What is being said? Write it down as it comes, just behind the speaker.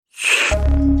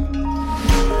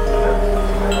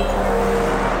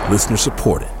Listener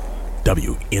supported.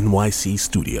 WNYC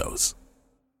Studios.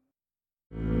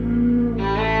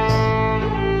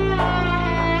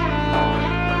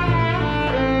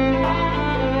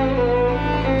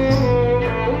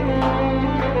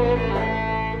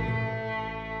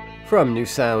 From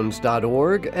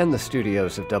newsounds.org and the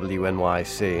studios of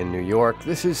WNYC in New York,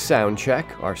 this is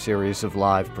Soundcheck, our series of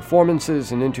live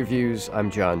performances and interviews. I'm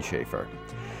John Schaefer.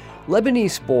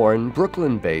 Lebanese-born,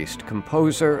 Brooklyn-based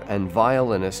composer and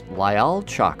violinist Layal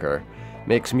Chaker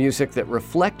makes music that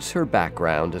reflects her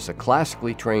background as a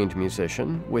classically trained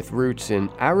musician with roots in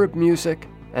Arab music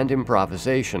and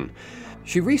improvisation.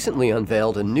 She recently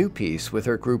unveiled a new piece with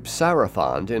her group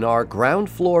Sarafand in our ground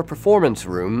floor performance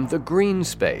room, The Green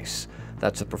Space.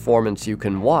 That's a performance you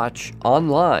can watch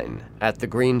online at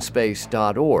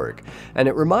thegreenspace.org. And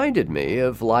it reminded me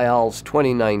of Layal's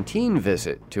 2019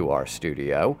 visit to our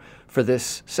studio for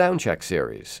this Soundcheck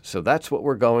series. So that's what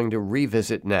we're going to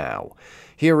revisit now.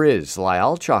 Here is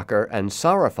Layal Chaker and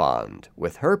Sarafand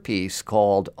with her piece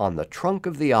called On the Trunk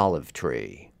of the Olive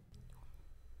Tree.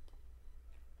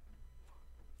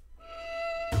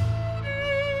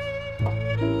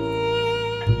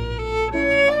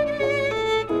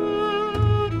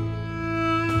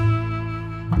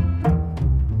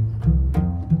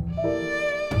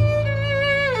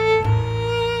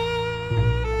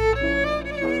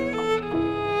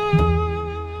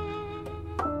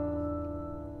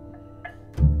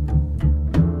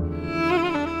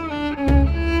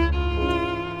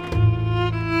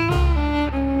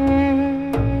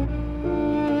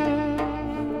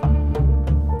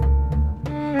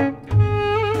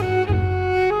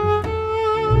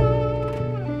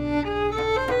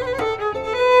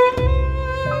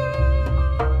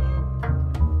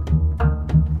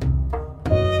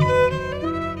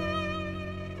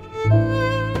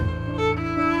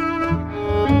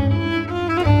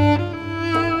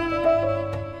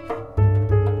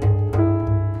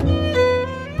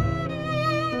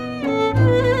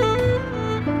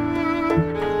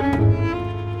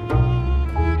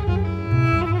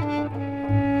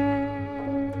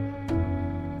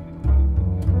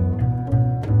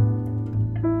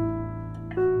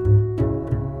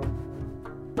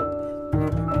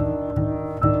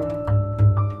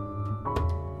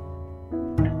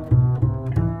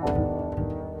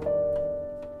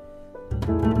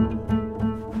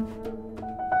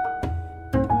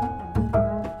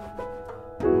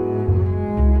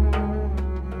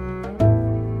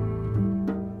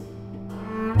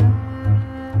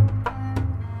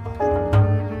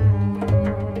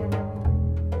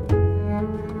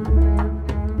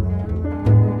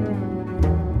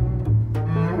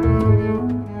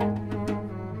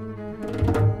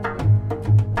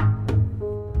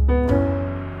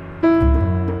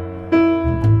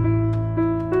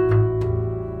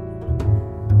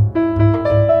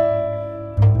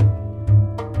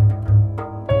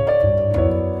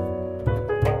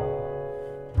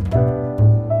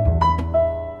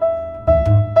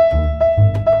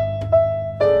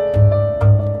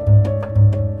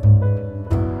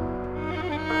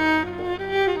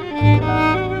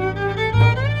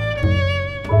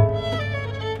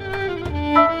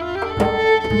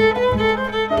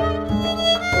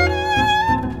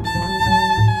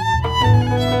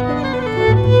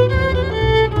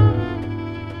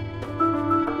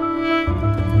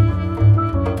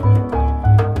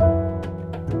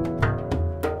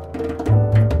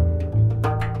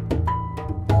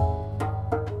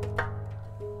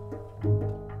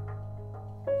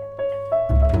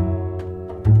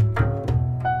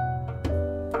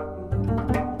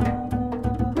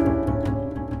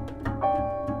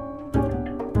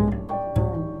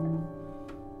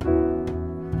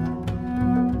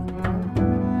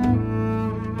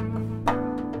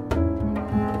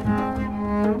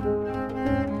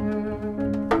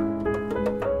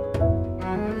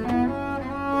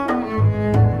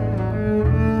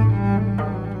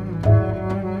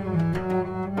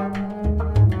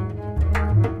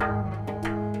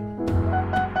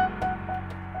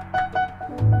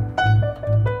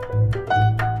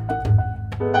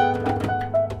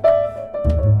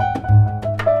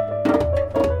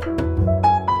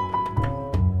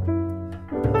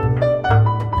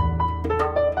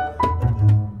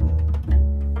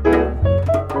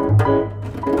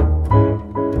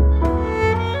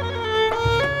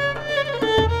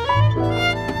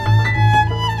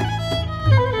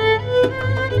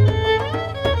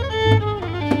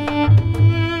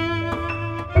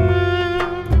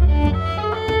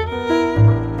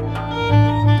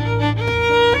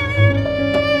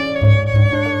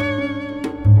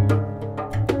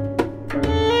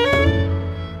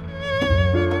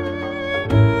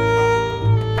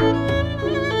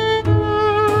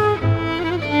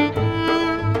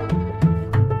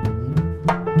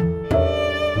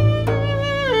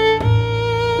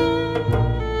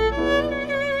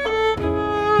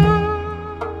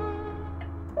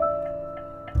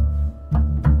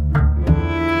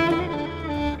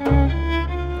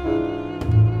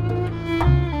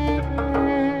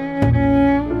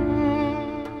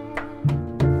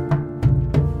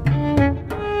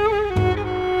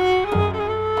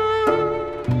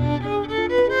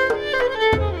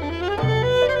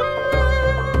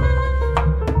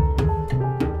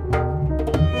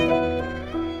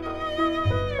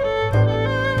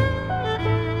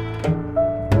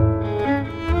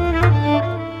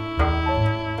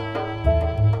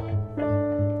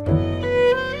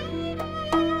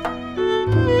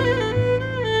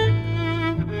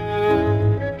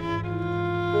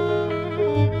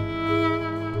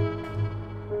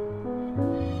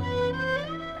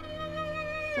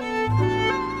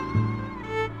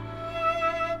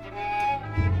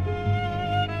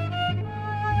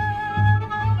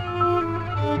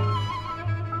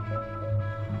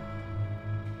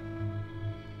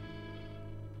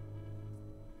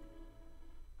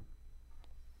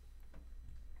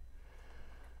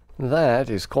 That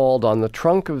is called On the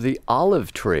Trunk of the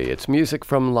Olive Tree. It's music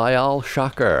from Layal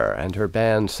Shakir and her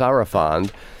band Sarafand.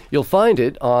 You'll find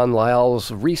it on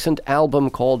Layal's recent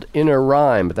album called Inner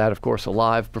Rhyme. But that, of course, a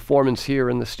live performance here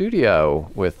in the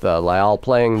studio with Layal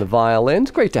playing the violin.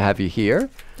 It's great to have you here.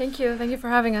 Thank you. Thank you for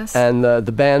having us. And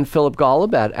the band Philip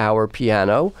Golub at our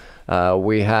piano.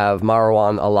 We have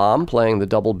Marwan Alam playing the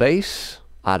double bass,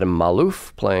 Adam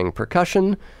Malouf playing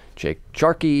percussion, Jake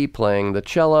Jarkey playing the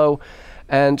cello.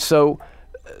 And so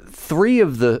 3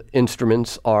 of the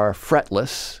instruments are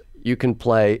fretless. You can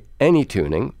play any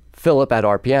tuning. Philip at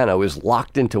our piano is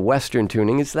locked into Western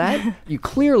tuning. Is that? You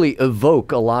clearly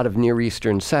evoke a lot of Near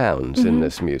Eastern sounds in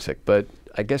this music, but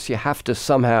I guess you have to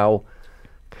somehow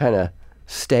kind of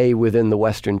stay within the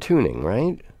Western tuning,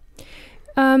 right?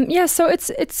 Yeah, so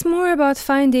it's more about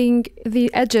finding the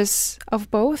edges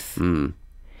of both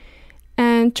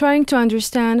and trying to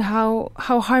understand how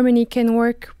harmony can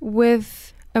work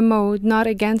with a mode, not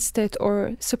against it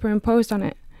or superimposed on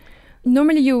it.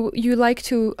 Normally you like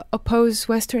to oppose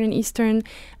Western and Eastern,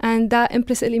 and that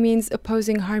implicitly means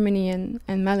opposing harmony and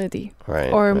melody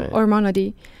or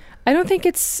monody. I don't think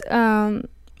it's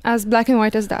as black and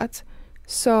white as that.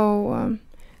 So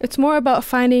it's more about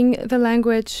finding the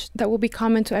language that will be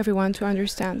common to everyone to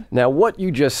understand. Now, what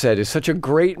you just said is such a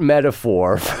great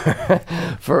metaphor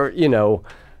for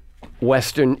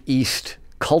Western East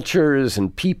cultures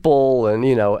and people, and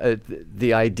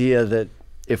the idea that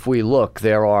if we look,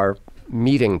 there are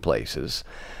meeting places.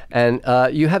 And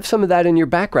you have some of that in your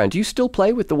background. Do you still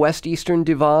play with the West Eastern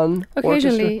Divan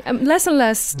Occasionally. Orchestra? Less and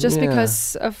less, just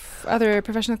because of other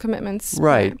professional commitments.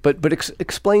 Right. But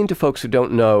explain to folks who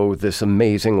don't know this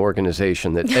amazing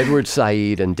organization that Edward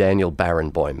Said and Daniel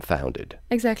Barenboim founded.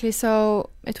 Exactly. So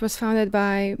it was founded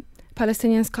by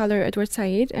Palestinian scholar Edward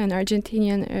Said and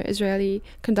Argentinian Israeli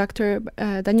conductor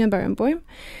Daniel Barenboim.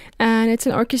 And it's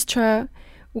an orchestra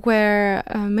where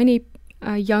many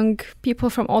young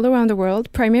people from all around the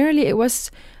world. Primarily, it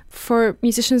was for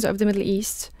musicians of the Middle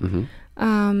East.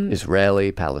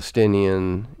 Israeli,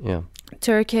 Palestinian,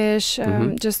 Turkish,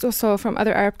 just also from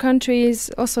other Arab countries,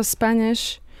 also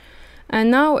Spanish. And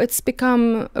now it's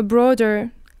become a broader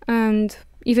and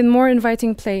even more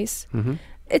inviting place.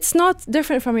 It's not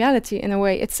different from reality in a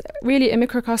way. It's really a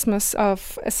microcosmos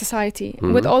of a society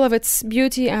with all of its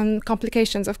beauty and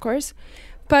complications, of course.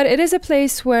 But it is a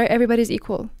place where everybody's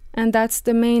equal. And that's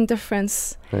the main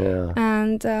difference. Yeah.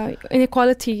 And in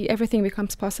equality, everything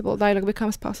becomes possible. Dialogue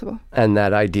becomes possible. And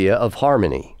that idea of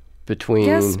harmony between,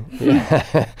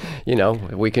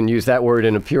 we can use that word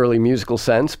in a purely musical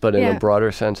sense, but in a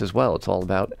broader sense as well. It's all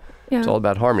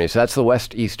about harmony. So that's the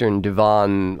West Eastern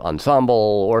Divan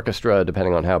Ensemble, orchestra,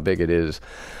 depending on how big it is.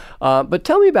 But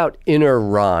tell me about Inner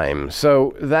Rhyme.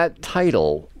 So that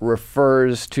title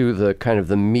refers to the kind of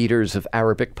the meters of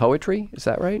Arabic poetry. Is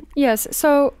that right? Yes.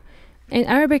 So in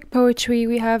Arabic poetry,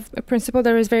 we have a principle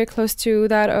that is very close to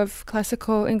that of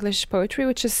classical English poetry,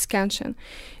 which is scansion.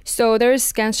 So there is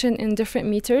scansion in different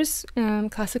meters,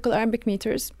 classical Arabic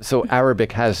meters. So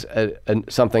Arabic has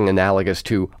something analogous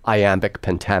to iambic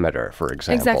pentameter, for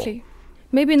example. Exactly.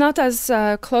 Maybe not as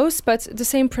close, but the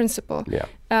same principle. Yeah.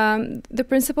 The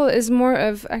principle is more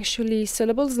of actually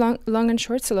syllables, long and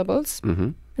short syllables,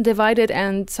 divided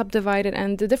and subdivided,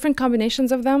 and the different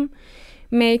combinations of them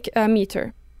make a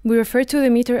meter. We refer to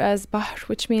the meter as bahr,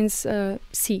 which means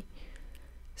sea.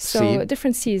 So sea?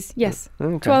 Different seas, yes.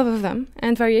 Okay. 12 of them,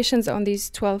 and variations on these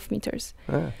 12 meters.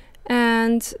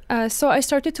 And so I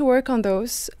started to work on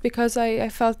those because I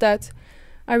felt that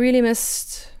I really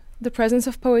missed the presence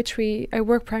of poetry. I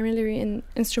work primarily in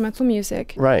instrumental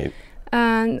music. Right.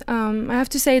 And I have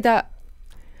to say that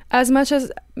as much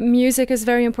as music is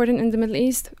very important in the Middle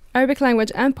East, Arabic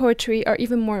language and poetry are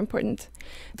even more important.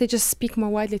 They just speak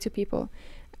more widely to people.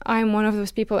 I'm one of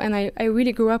those people, and I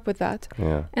really grew up with that.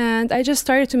 Yeah. And I just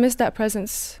started to miss that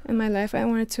presence in my life. I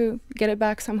wanted to get it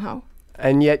back somehow.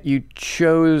 And yet you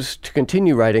chose to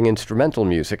continue writing instrumental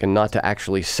music and not to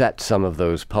actually set some of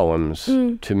those poems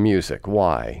to music.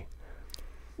 Why?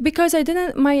 Because I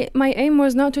didn't, my aim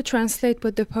was not to translate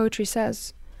what the poetry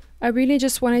says. I really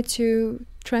just wanted to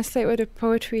translate what the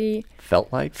poetry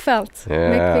felt like. Makes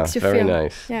you very feel.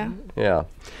 Nice. Yeah.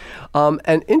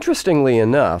 And interestingly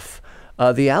enough,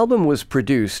 the album was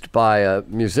produced by a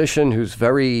musician who's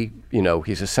very,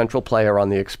 he's a central player on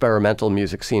the experimental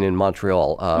music scene in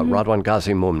Montreal, Radwan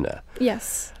Ghazi Mumna.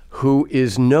 Yes. Who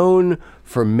is known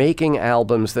for making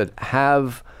albums that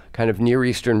have kind of Near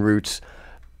Eastern roots,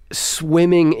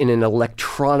 swimming in an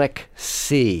electronic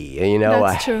sea,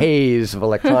 That's true. Haze of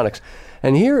electronics.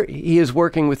 And here he is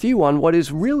working with you on what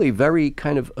is really very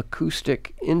kind of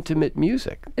acoustic, intimate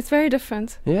music. It's very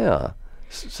different. Yeah.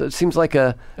 So it seems like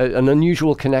an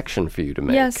unusual connection for you to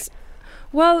make. Yes.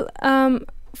 Well,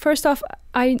 first off,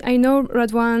 I know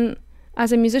Radwan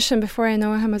as a musician before I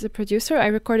know him as a producer. I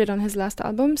recorded on his last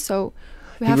album, so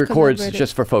we have records,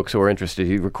 just for folks who are interested,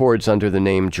 he records under the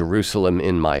name Jerusalem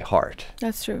in My Heart.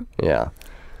 That's true. Yeah.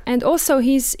 And also,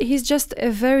 he's just a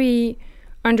very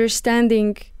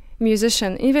understanding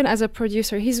musician. Even as a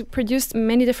producer, he's produced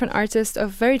many different artists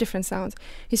of very different sounds.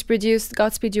 He's produced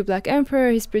Godspeed You Black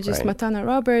Emperor, he's produced Matana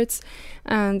Roberts,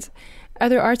 and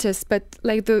other artists, but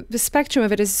like the spectrum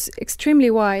of it is extremely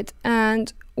wide.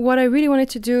 And what I really wanted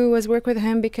to do was work with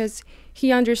him because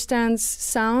he understands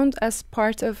sound as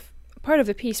part of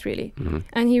the piece, really. Mm-hmm.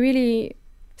 And he really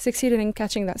succeeded in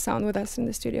catching that sound with us in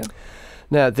the studio.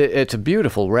 Now, it's a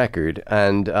beautiful record,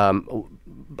 and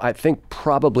I think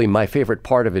probably my favorite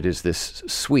part of it is this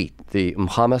suite, the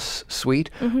Mhamas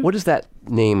suite. Mm-hmm. What does that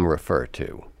name refer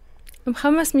to?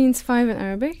 Mhamas means 5 in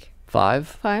Arabic. 5?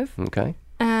 5. Okay.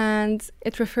 And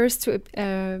it refers to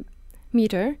a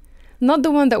meter, not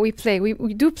the one that we play.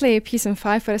 We do play a piece in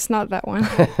 5, but it's not that one.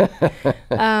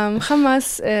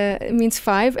 Khamas means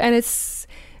 5, and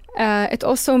it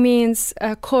also means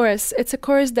a chorus. It's a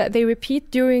chorus that they repeat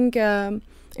during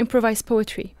improvised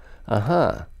poetry.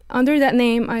 Uh-huh. Under that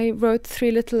name, I wrote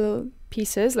 3 little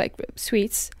pieces, like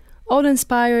suites, all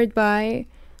inspired by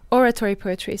oratory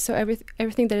poetry. So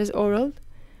everything that is oral,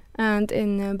 and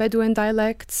in Bedouin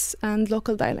dialects and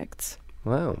local dialects.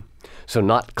 Wow. So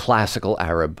not classical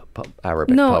Arabic no,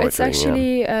 poetry. No, it's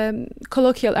actually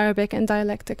colloquial Arabic and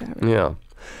dialectic Arabic. Yeah.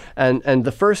 And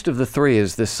the first of the 3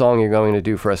 is this song you're going to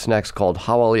do for us next called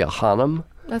Hawal Ya Hanam.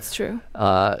 That's true.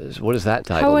 What does that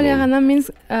title mean? Hawal Ya Hanam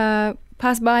means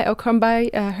pass by or come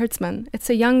by a herdsman. It's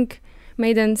a young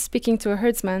maiden speaking to a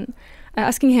herdsman,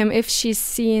 asking him if she's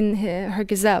seen her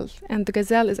gazelle. And the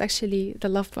gazelle is actually the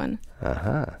loved one.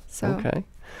 Uh-huh. So okay.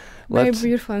 Very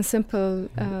beautiful and simple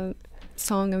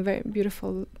song, and very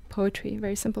beautiful poetry,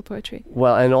 very simple poetry.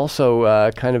 Well, and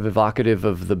also kind of evocative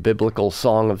of the biblical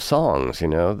Song of Songs,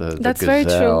 the That's gazelle. Very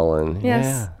true. And,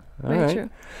 yes, yeah. very true.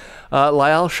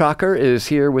 Layal Shakir is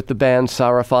here with the band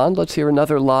Sarafan. Let's hear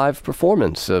another live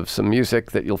performance of some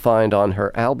music that you'll find on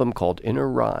her album called Inner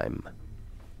Rhyme.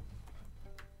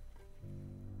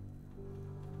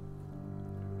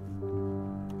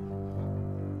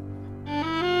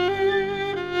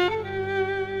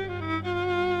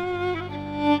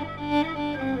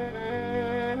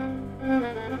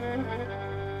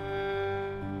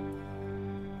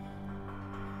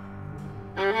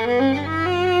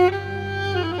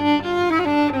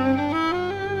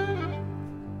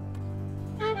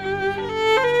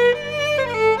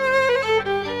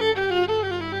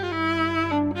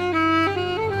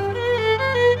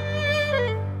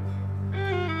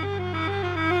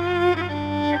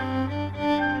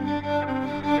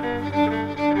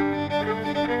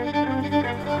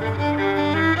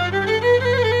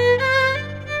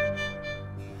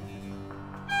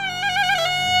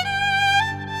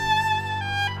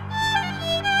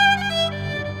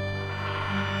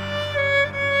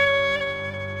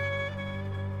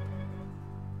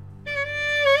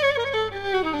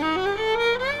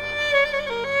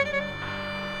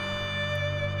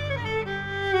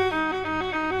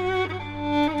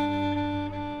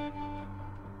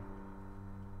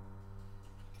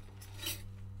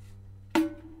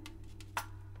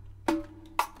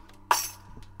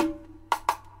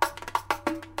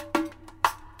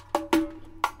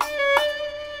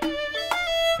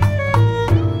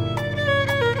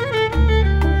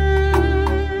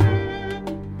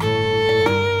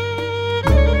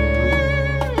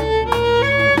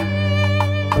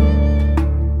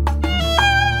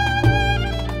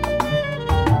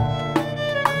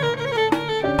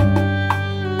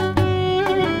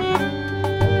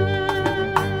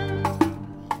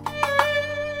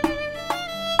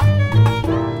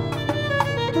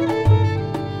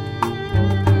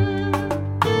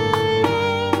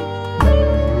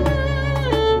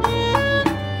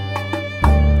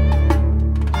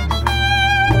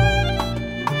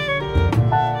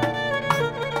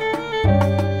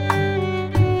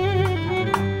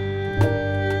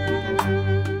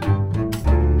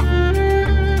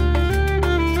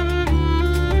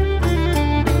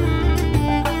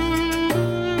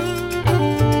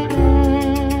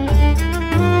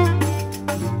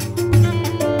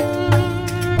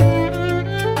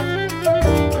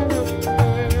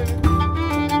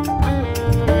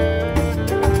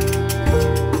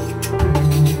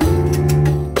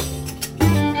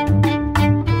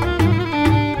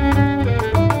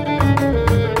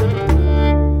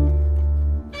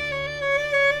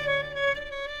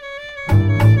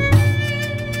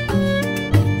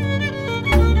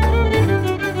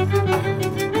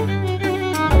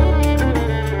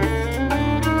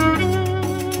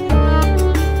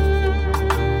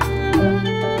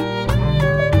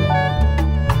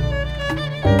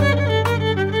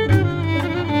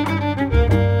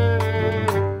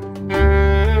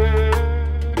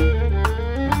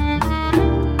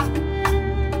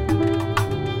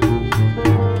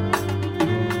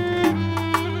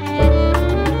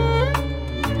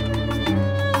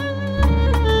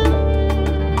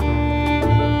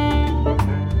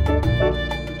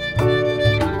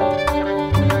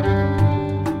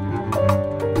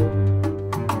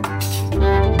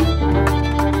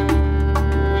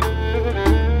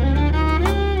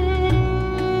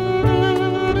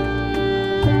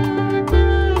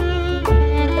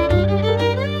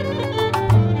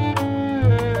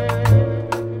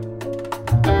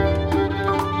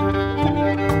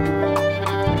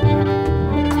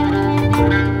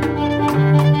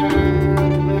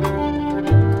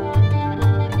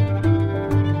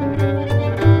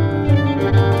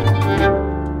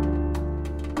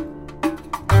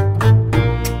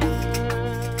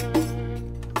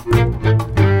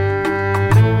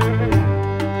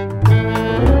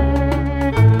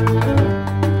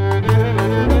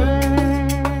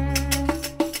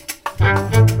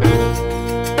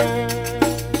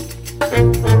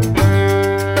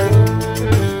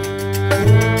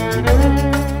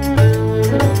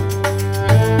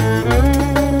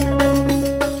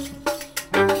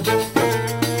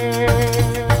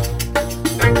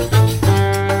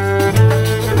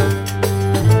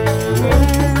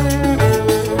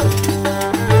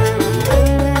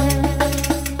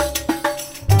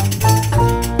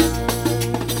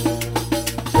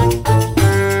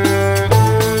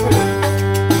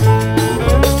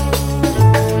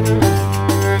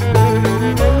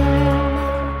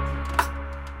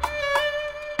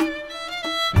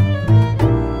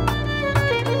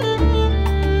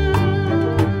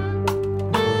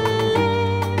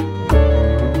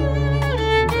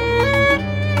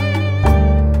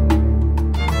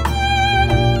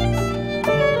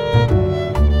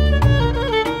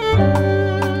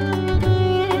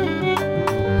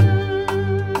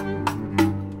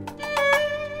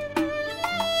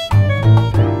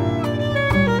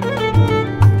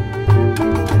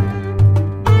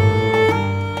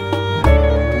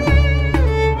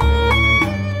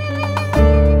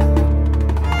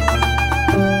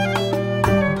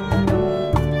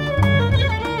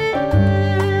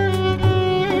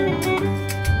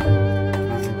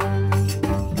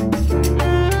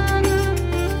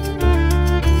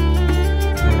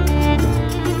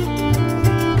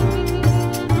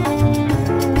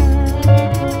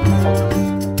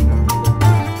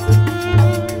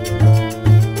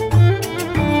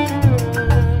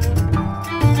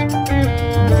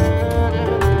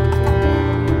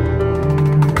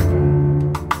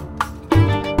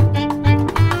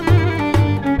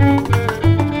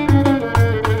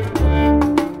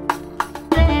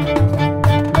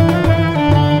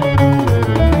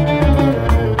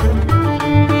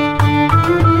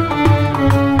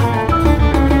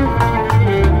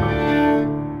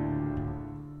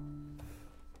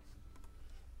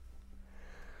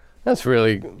 That's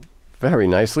really very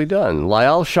nicely done.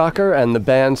 Layal Shakir and the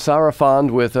band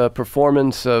Sarafand with a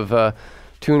performance of a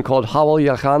tune called Hawal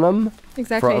Yachanam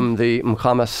from the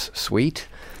Mchamas Suite.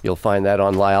 You'll find that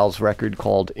on Layal's record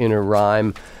called Inner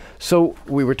Rhyme. So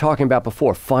we were talking about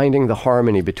before, finding the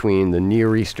harmony between the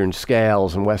Near Eastern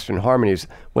scales and Western harmonies.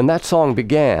 When that song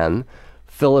began,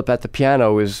 Philip at the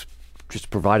piano is just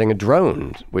providing a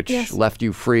drone, which left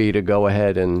you free to go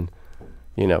ahead and,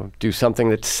 do something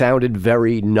that sounded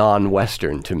very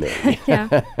non-Western to me.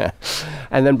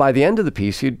 And then by the end of the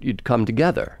piece, you'd come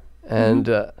together. And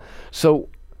so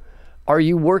are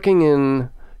you working in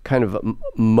kind of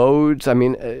modes,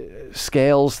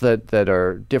 scales that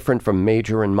are different from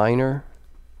major and minor?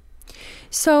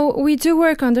 So we do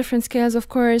work on different scales, of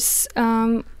course.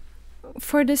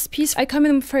 For this piece, I come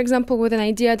in, for example, with an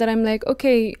idea that I'm like,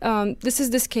 okay, this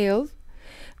is the scale,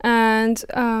 and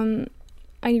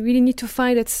I really need to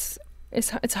find its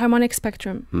harmonic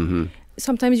spectrum. Mm-hmm.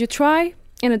 Sometimes you try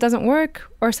and it doesn't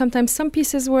work, or sometimes some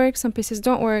pieces work, some pieces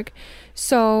don't work.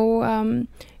 So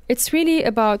it's really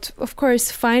about, of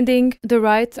course, finding the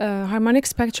right harmonic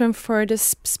spectrum for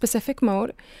this specific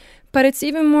mode. But it's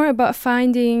even more about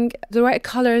finding the right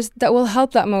colors that will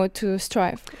help that mode to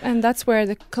strive. And that's where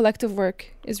the collective work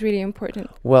is really important.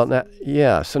 Well,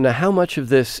 so now how much of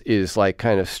this is like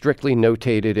kind of strictly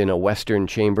notated in a Western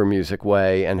chamber music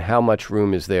way, and how much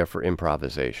room is there for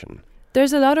improvisation?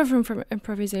 There's a lot of room for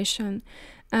improvisation.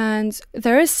 And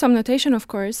there is some notation, of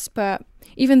course, but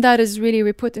even that is really,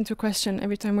 we put into question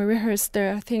every time we rehearse.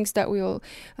 There are things that we'll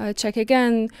check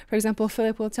again. For example,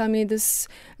 Philip will tell me this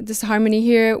harmony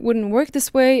here wouldn't work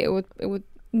this way. It would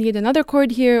need another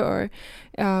chord here, or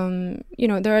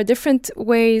there are different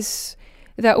ways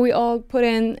that we all put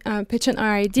in, pitch in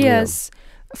our ideas.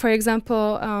 Yeah. For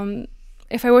example,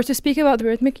 if I were to speak about the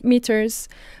rhythmic meters,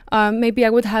 maybe I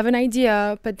would have an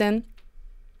idea, but then,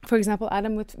 for example,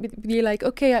 Adam would be like,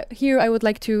 okay, here I would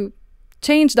like to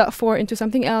change that 4 into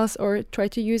something else, or try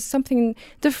to use something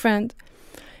different.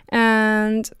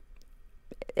 And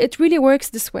it really works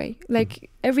this way. Like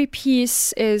every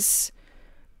piece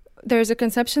there's a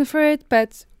conception for it,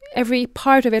 but every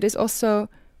part of it is also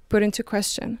put into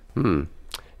question.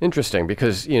 Interesting,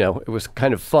 because, it was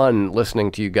kind of fun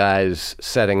listening to you guys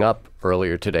setting up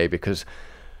earlier today, because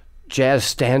jazz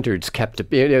standards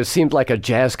it seemed like a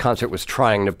jazz concert was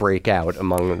trying to break out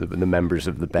among the members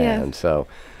of the band. Yeah. So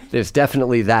there's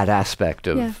definitely that aspect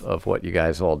of what you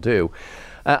guys all do.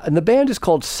 And the band is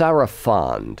called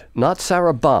Sarafand, not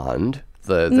Saraband,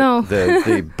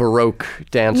 the Baroque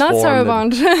dance not form.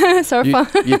 Not Saraband,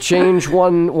 Sarafand. You change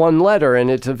one letter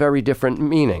and it's a very different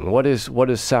meaning. What does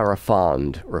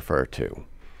Sarafand refer to?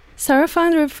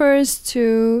 Sarafand refers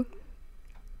to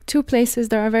 2 places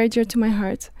that are very dear to my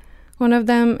heart. One of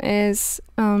them is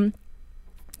the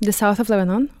south of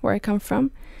Lebanon, where I come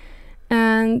from,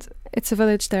 and it's a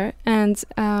village there. And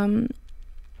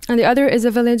the other is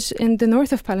a village in the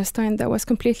north of Palestine that was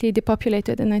completely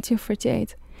depopulated in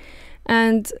 1948.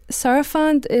 And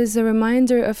Sarafand is a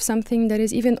reminder of something that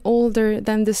is even older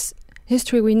than this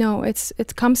history we know.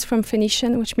 It comes from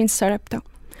Phoenician, which means Sarepta.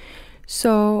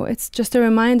 So it's just a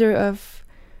reminder of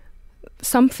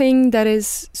something that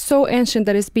is so ancient,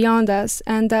 that is beyond us,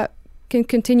 and that can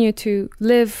continue to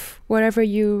live wherever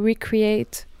you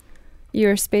recreate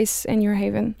your space and your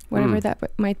haven, whatever that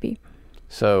might be.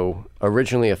 So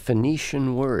originally a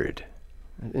Phoenician word.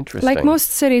 Interesting. Like most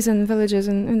cities and villages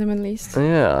in the Middle East.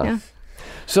 Yeah.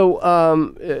 So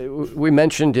we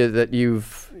mentioned that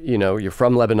you're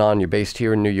from Lebanon, you're based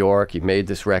here in New York, you made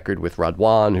this record with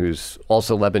Radwan, who's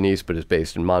also Lebanese but is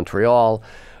based in Montreal.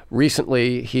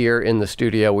 Recently, here in the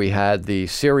studio, we had the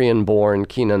Syrian-born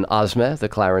Kenan Azmeh, the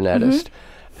clarinetist.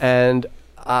 Mm-hmm. And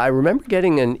I remember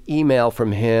getting an email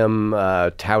from him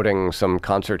touting some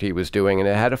concert he was doing, and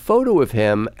it had a photo of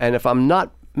him. And if I'm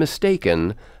not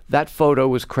mistaken, that photo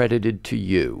was credited to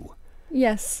you.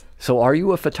 Yes. So are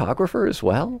you a photographer as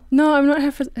well? No, I'm not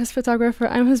his photographer.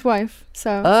 I'm his wife,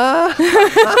 so...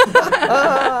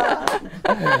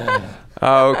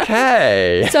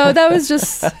 Okay. So that was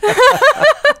just...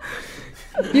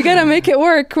 You gotta make it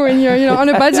work when you're on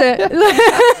a budget.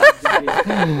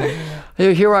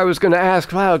 Here I was going to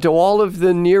ask, wow, do all of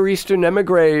the Near Eastern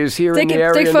emigres here in the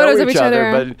area take photos know of each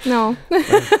other? But no.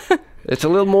 It's a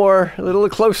little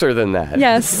closer than that.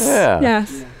 Yes. Yeah.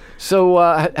 Yes. So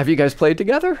have you guys played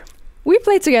together? We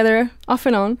played together off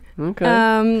and on.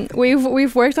 Okay.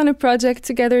 We've worked on a project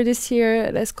together this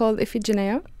year that's called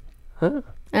Iphigenia. Huh.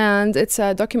 And it's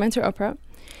a documentary opera.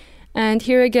 And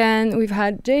here again, we've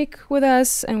had Jake with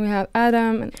us, and we have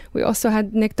Adam. And we also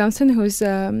had Nick Dunstan, who's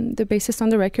the bassist on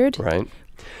the record. Right.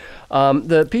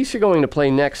 The piece you're going to play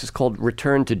next is called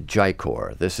Return to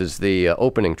Jaipur. This is the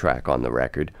opening track on the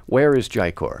record. Where is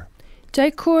Jaipur?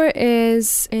 Jaipur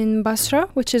is in Basra,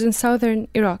 which is in southern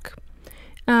Iraq.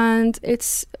 And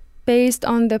it's based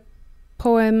on the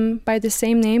poem by the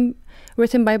same name,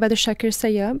 written by Badr Shakir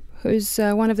Sayyab, who's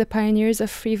one of the pioneers of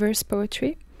free verse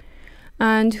poetry,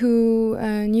 and who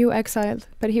knew exile.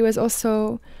 But he was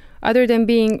also, other than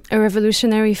being a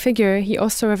revolutionary figure, he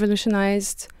also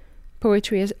revolutionized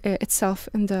poetry itself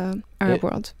in the Arab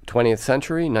world. 20th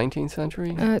century, 19th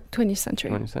century? 20th century.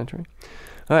 20th century.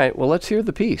 All right, well, let's hear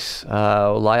the piece.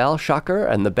 Layal Shakir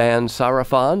and the band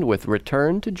Sarafand with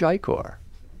Return to Jaipur.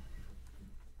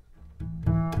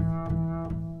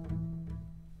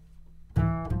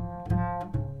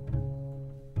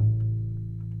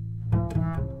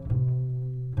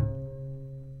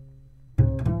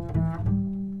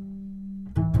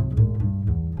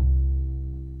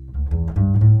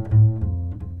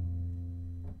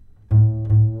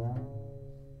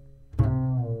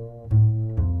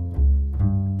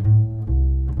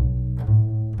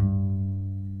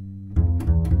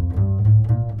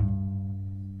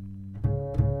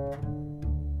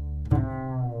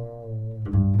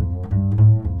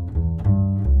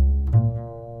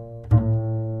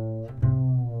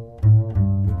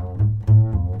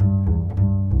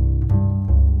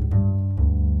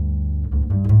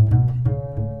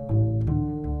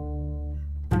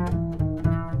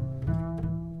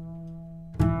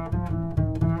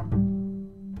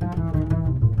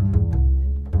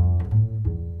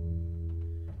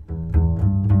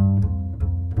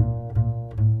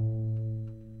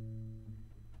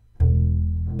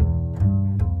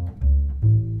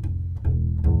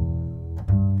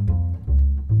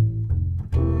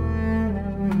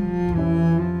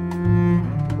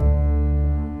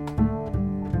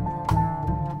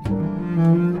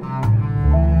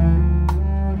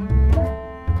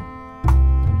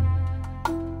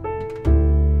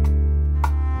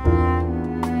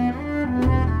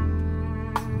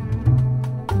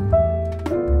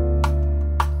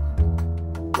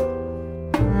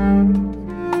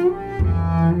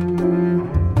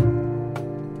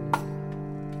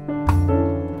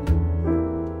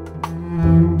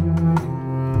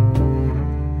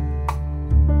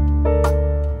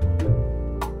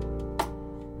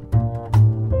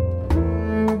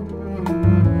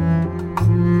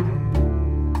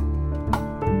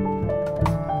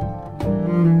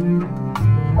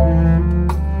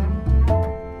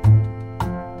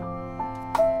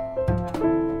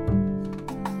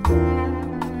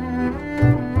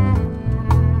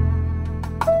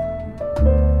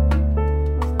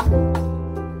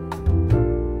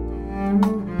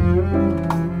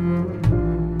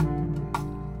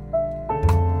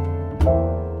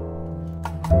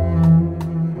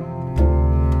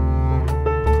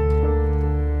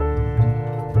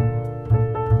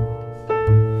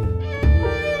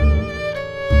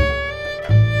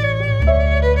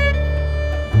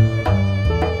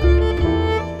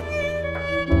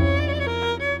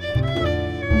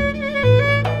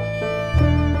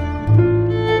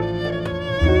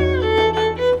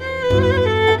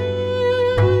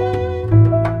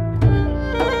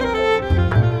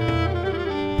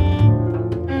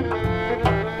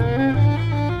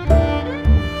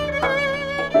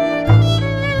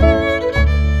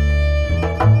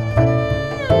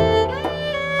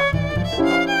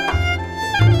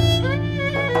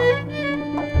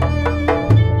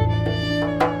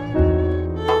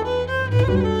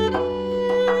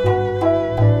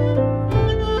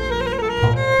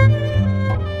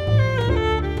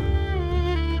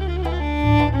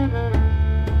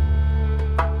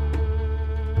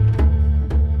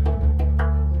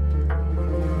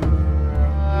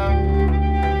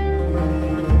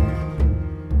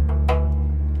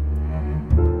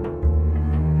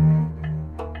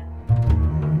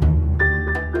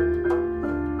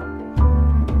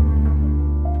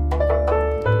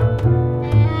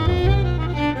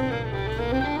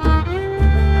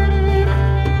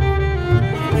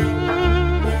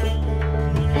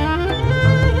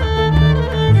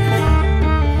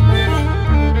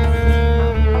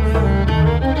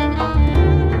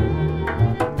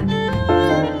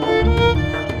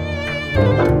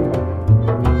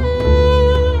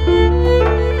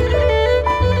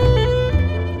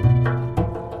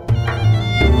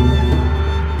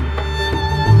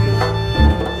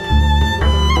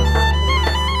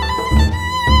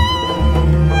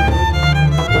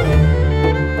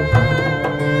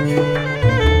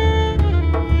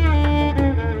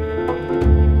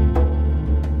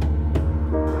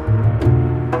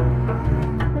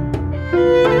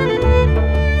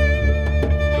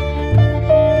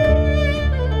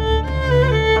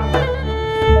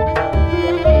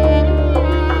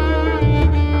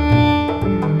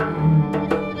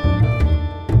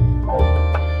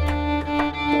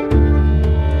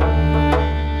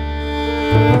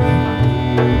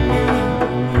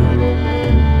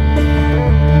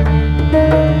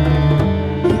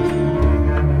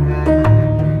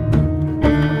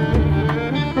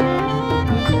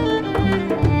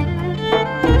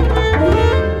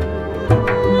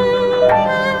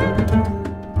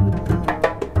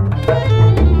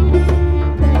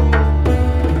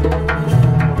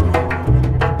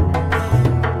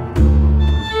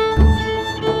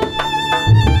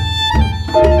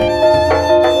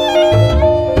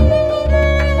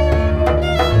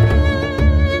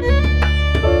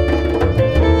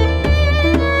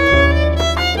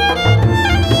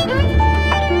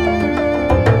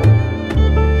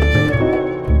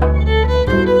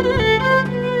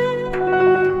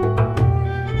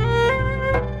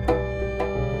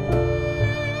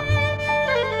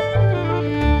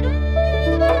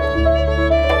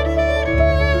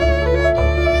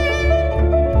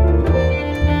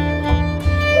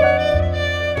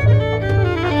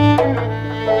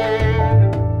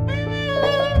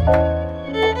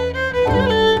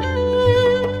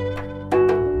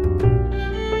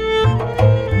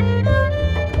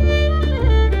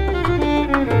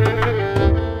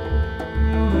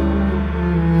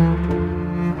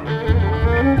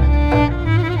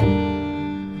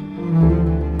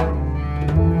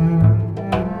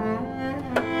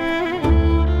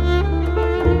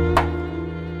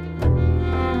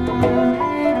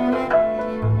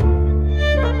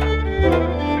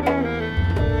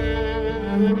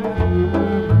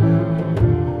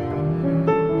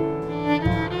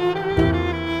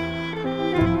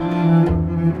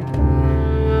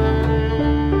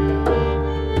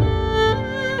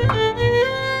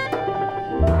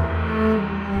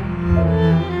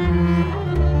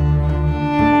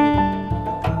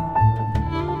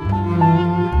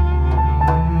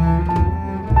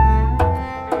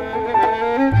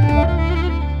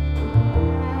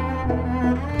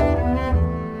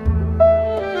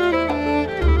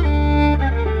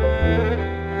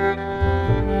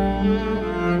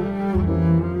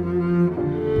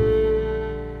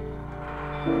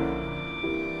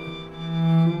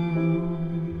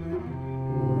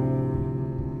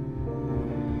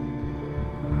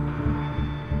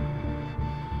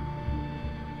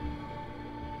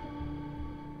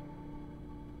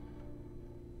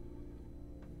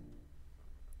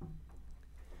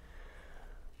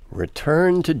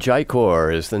 Return to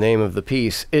Jaipur is the name of the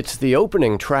piece. It's the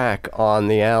opening track on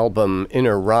the album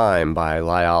Inner Rhyme by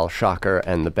Layal Shakir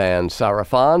and the band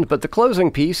Sarafand, but the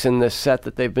closing piece in this set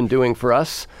that they've been doing for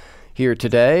us here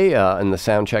today in the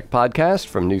Soundcheck podcast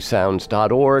from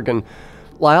newsounds.org. And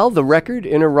Layal, the record,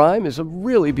 Inner Rhyme, is a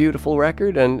really beautiful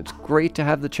record, and it's great to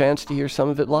have the chance to hear some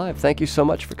of it live. Thank you so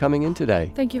much for coming in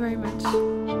today. Thank you very much.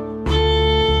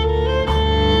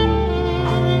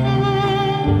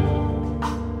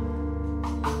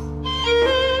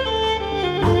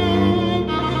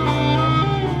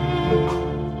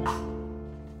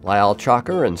 Layal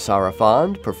Shakir and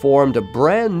Sarafand performed a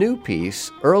brand new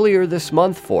piece earlier this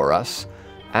month for us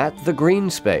at the Green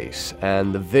Space,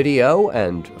 and the video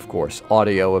and, of course,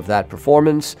 audio of that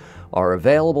performance are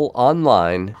available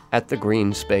online at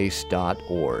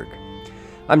thegreenspace.org.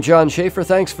 I'm John Schaefer.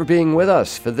 Thanks for being with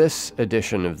us for this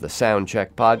edition of the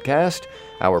Soundcheck podcast.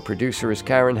 Our producer is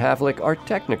Karen Havlick. Our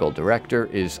technical director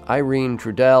is Irene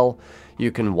Trudell.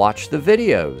 You can watch the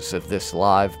videos of this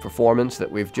live performance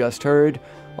that we've just heard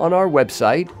on our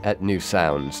website at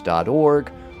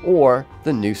newsounds.org or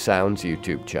the New Sounds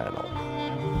YouTube channel.